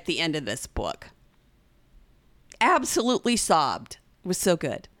baby at the end of this book. Absolutely sobbed. It was so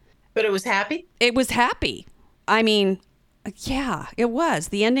good. But it was happy? It was happy. I mean, yeah, it was.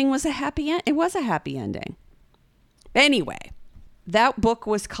 The ending was a happy end. It was a happy ending. Anyway, that book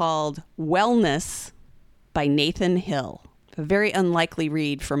was called Wellness by Nathan Hill. A very unlikely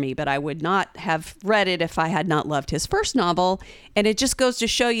read for me, but I would not have read it if I had not loved his first novel. And it just goes to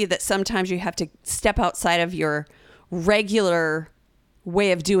show you that sometimes you have to step outside of your regular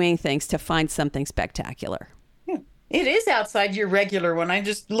way of doing things to find something spectacular. It is outside your regular one. I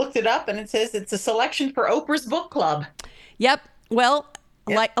just looked it up and it says it's a selection for Oprah's book club. Yep. Well,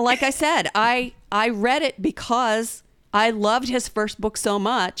 like I said, I read it because I loved his first book so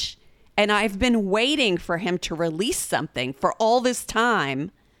much. And I've been waiting for him to release something for all this time.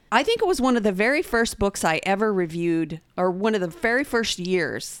 I think it was one of the very first books I ever reviewed, or one of the very first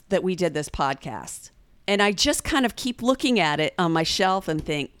years that we did this podcast. And I just kind of keep looking at it on my shelf and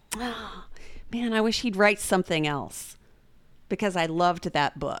think, oh, man, I wish he'd write something else because I loved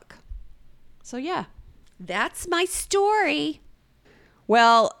that book. So yeah, that's my story.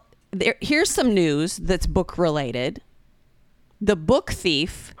 Well, here's some news that's book related. The Book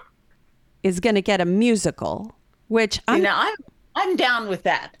Thief is going to get a musical, which I'm down with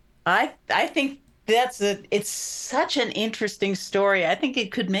that. I think it's such an interesting story. I think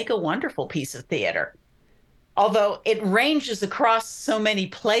it could make a wonderful piece of theater. Although it ranges across so many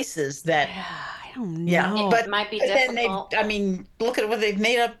places that I don't know. Yeah, but it might be difficult. Look at what they've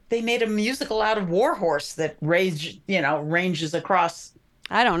made up. They made a musical out of Warhorse that ranges across.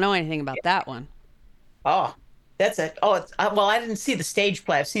 I don't know anything about that one. Oh, that's it. Oh, well, I didn't see the stage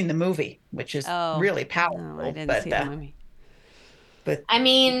play. I've seen the movie, which is really powerful. No, I didn't see the movie. But I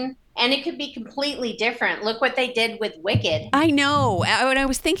mean, and it could be completely different. Look what they did with Wicked. I know. I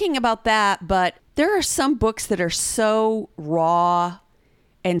was thinking about that, but there are some books that are so raw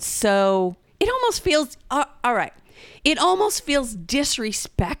and so it almost feels all right. It almost feels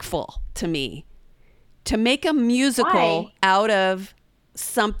disrespectful to me to make a musical out of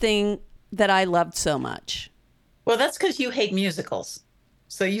something that I loved so much. Well, that's because you hate musicals.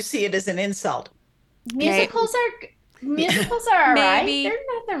 So you see it as an insult. Musicals are all right. There's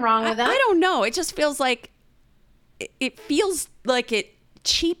nothing wrong with them. I don't know. It just feels like it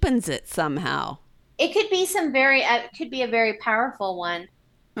cheapens it somehow. It could be could be a very powerful one.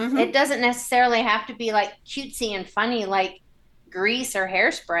 Mm-hmm. It doesn't necessarily have to be like cutesy and funny like Grease or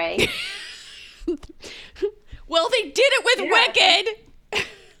Hairspray. Well, they did it with Wicked.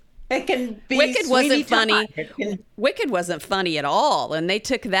 It can be Wicked wasn't funny. Wicked wasn't funny at all, and they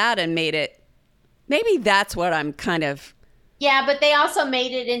took that and made it. Maybe that's what I'm kind of. Yeah, but they also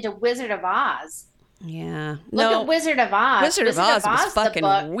made it into Wizard of Oz. Yeah. Look at Wizard of Oz. Wizard of Oz was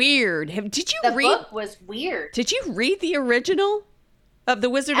fucking weird. Did you read? The book was weird. Did you read the original of the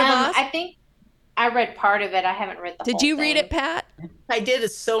Wizard of Oz? I think I read part of it. I haven't read the whole thing. Did you read it, Pat? I did.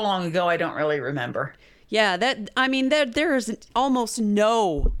 It's so long ago. I don't really remember. Yeah, there is almost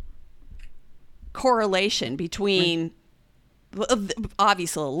no correlation between,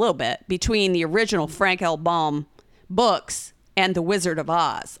 obviously a little bit, between the original Frank L. Baum books and the Wizard of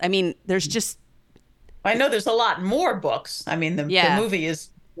Oz. I mean, there's just. I know there's a lot more books. I mean, the movie is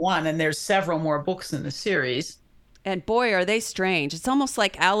one, and there's several more books in the series. And boy, are they strange. It's almost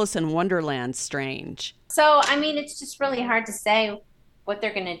like Alice in Wonderland strange. So, I mean, it's just really hard to say what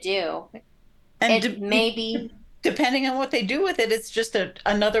they're going to do. And maybe depending on what they do with it, it's just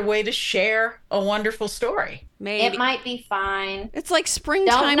another way to share a wonderful story. Maybe it might be fine. It's like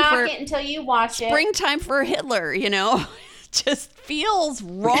springtime. Don't knock it until you watch it. Springtime for Hitler, you know. It just feels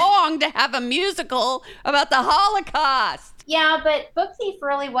wrong to have a musical about the Holocaust. Yeah, but Book Thief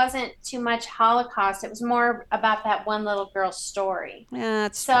really wasn't too much Holocaust. It was more about that one little girl's story. Yeah,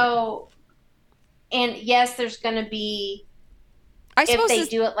 that's so. And yes, there's going to be. If they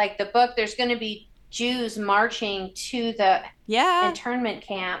do it like the book, there's going to be Jews marching to the internment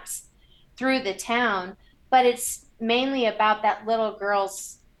camps through the town, but it's mainly about that little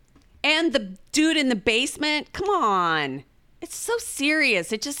girl's And the dude in the basement, come on. It's so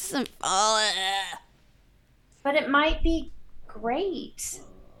serious. It just isn't. But it might be great.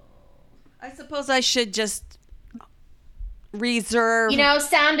 I suppose I should just reserve.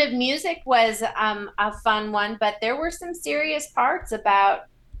 Sound of Music was a fun one, but there were some serious parts about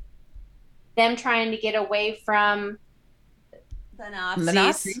them trying to get away from the Nazis. The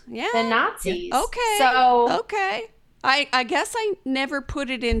Nazis. Yeah. The Nazis. Yeah. Okay. So okay. I guess I never put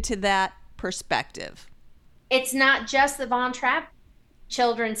it into that perspective. It's not just the Von Trapp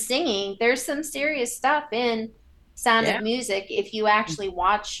children singing. There's some serious stuff in Sound of Music if you actually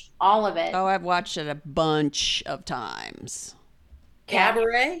watch all of it. Oh, I've watched it a bunch of times.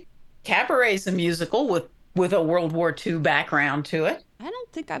 Cabaret? Cabaret's a musical with a World War II background to it. I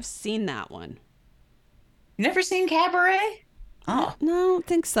don't think I've seen that one. You never seen Cabaret? Oh. No, I don't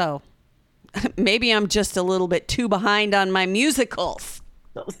think so. Maybe I'm just a little bit too behind on my musicals.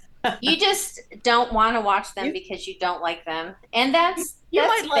 You just don't want to watch them because you don't like them. And that's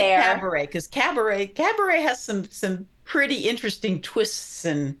might fair. like Cabaret, because Cabaret has some pretty interesting twists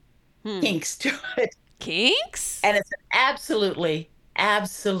and kinks to it. Kinks? And it's an absolutely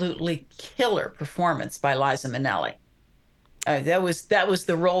killer performance by Liza Minnelli. That was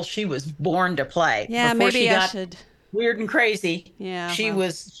the role she was born to play. Yeah, Before maybe she I got should. weird and crazy. Yeah, she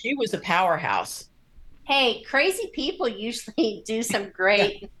was a powerhouse. Hey, crazy people usually do some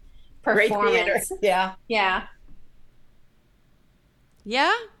great performance. Great theater. Yeah.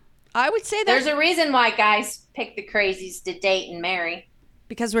 Yeah, I would say that. There's a reason why guys pick the crazies to date and marry.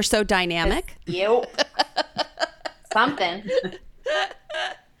 Because we're so dynamic. Yep. Something.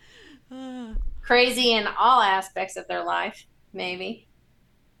 Crazy in all aspects of their life, maybe.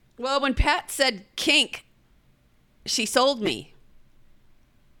 Well, when Pat said kink, she sold me.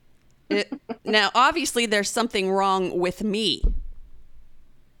 Now, obviously, there's something wrong with me.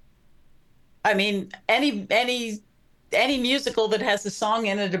 I mean, any musical that has a song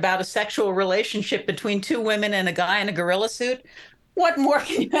in it about a sexual relationship between two women and a guy in a gorilla suit, what more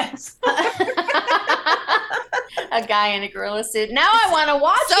can you ask? A guy in a gorilla suit. Now I want to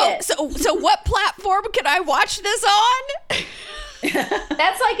watch it. So what platform can I watch this on?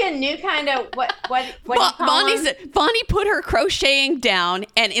 That's like a new kind of what do you call them? Bonnie put her crocheting down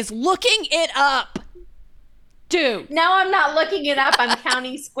and is looking it up. Dude. No, I'm not looking it up. I'm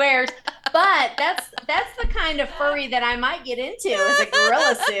counting squares. But that's the kind of furry that I might get into is a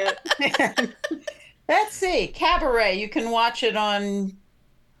gorilla suit. Let's see. Cabaret. You can watch it on.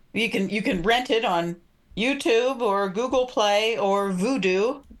 You can rent it on YouTube or Google Play or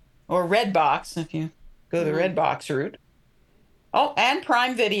Vudu or Redbox if you go the Redbox route. Oh, and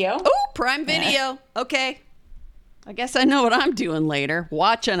Prime Video. Oh, Prime Video. Okay. I guess I know what I'm doing later.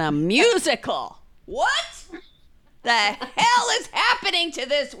 Watching a musical. What the hell is happening to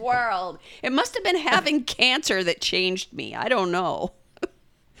this world? It must have been having cancer that changed me. I don't know.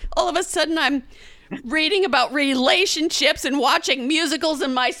 All of a sudden, I'm reading about relationships and watching musicals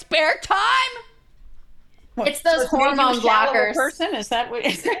in my spare time. It's those hormone blockers. Person? Is that what?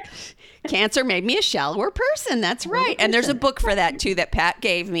 Cancer made me a shallower person. That's right. And there's a book for that, too, that Pat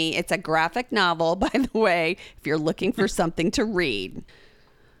gave me. It's a graphic novel, by the way, if you're looking for something to read.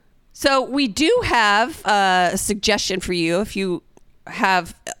 So we do have a suggestion for you if you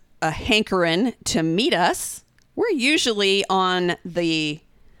have a hankering to meet us. We're usually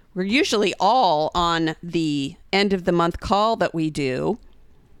all on the end of the month call that we do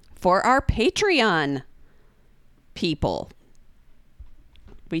for our Patreon people.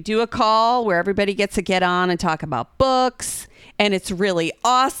 We do a call where everybody gets to get on and talk about books, and it's really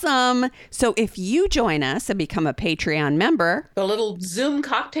awesome. So if you join us and become a Patreon member, the little Zoom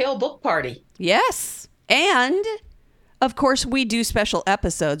cocktail book party. Yes. And of course, we do special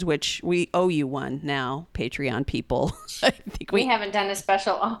episodes, which we owe you one now, Patreon people. I think we haven't done a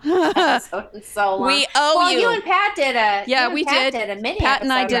special episode in so long. We owe you. Well, you and Pat did a mini Pat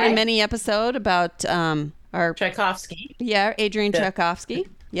and I did right? a mini episode about our Tchaikovsky. Yeah, Adrian Tchaikovsky.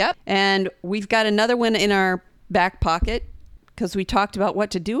 Yep. And we've got another one in our back pocket because we talked about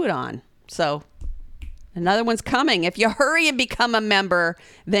what to do it on. So another one's coming. If you hurry and become a member,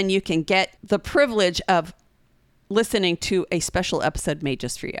 then you can get the privilege of listening to a special episode made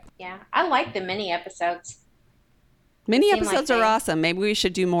just for you. Yeah, I like the mini episodes. Mini episodes are awesome. Maybe we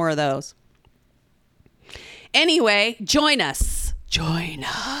should do more of those. Anyway, join us. Join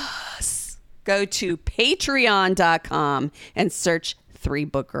us. Go to patreon.com and search 3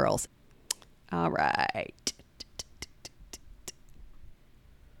 Book Girls. All right.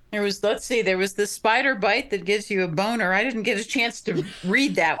 There was the spider bite that gives you a boner. I didn't get a chance to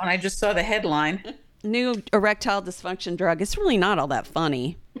read that one. I just saw the headline. new erectile dysfunction drug. It's really not all that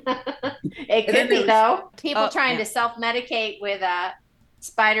funny. It could be, though. People trying to self-medicate with a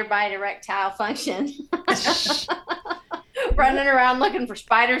spider bite erectile function. Running around looking for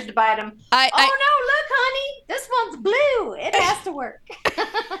spiders to bite them. No, look, honey, this one's blue. It has to work.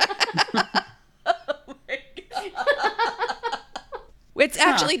 Oh my God. It's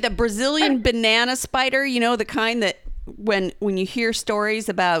actually the Brazilian banana spider, you know, the kind that when you hear stories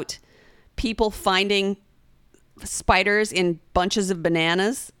about people finding spiders in bunches of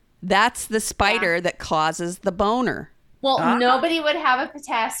bananas, that's the spider that causes the boner. Well, nobody would have a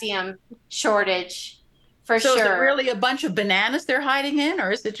potassium shortage for sure. So is it really a bunch of bananas they're hiding in,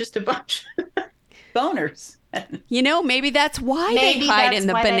 or is it just a bunch of boners? You know, maybe that's why they hide in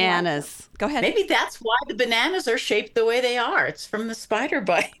the bananas. Go ahead. Maybe that's why the bananas are shaped the way they are. It's from the spider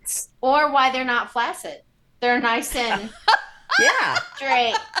bites. Or why they're not flaccid. They're nice and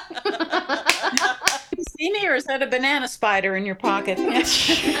straight. You see me, or is that a banana spider in your pocket? Gonna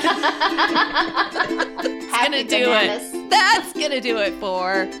do it. That's gonna do it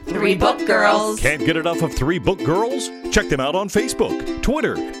for Three Book Girls. Can't get enough of Three Book Girls? Check them out on Facebook,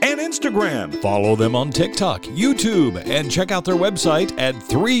 Twitter, and Instagram. Follow them on TikTok, YouTube, and check out their website at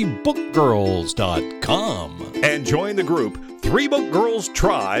threebookgirls.com. And join the group Three Book Girls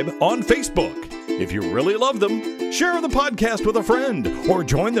Tribe on Facebook. If you really love them, share the podcast with a friend or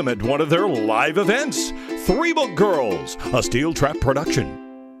join them at one of their live events. Three Book Girls, a Steel Trap production.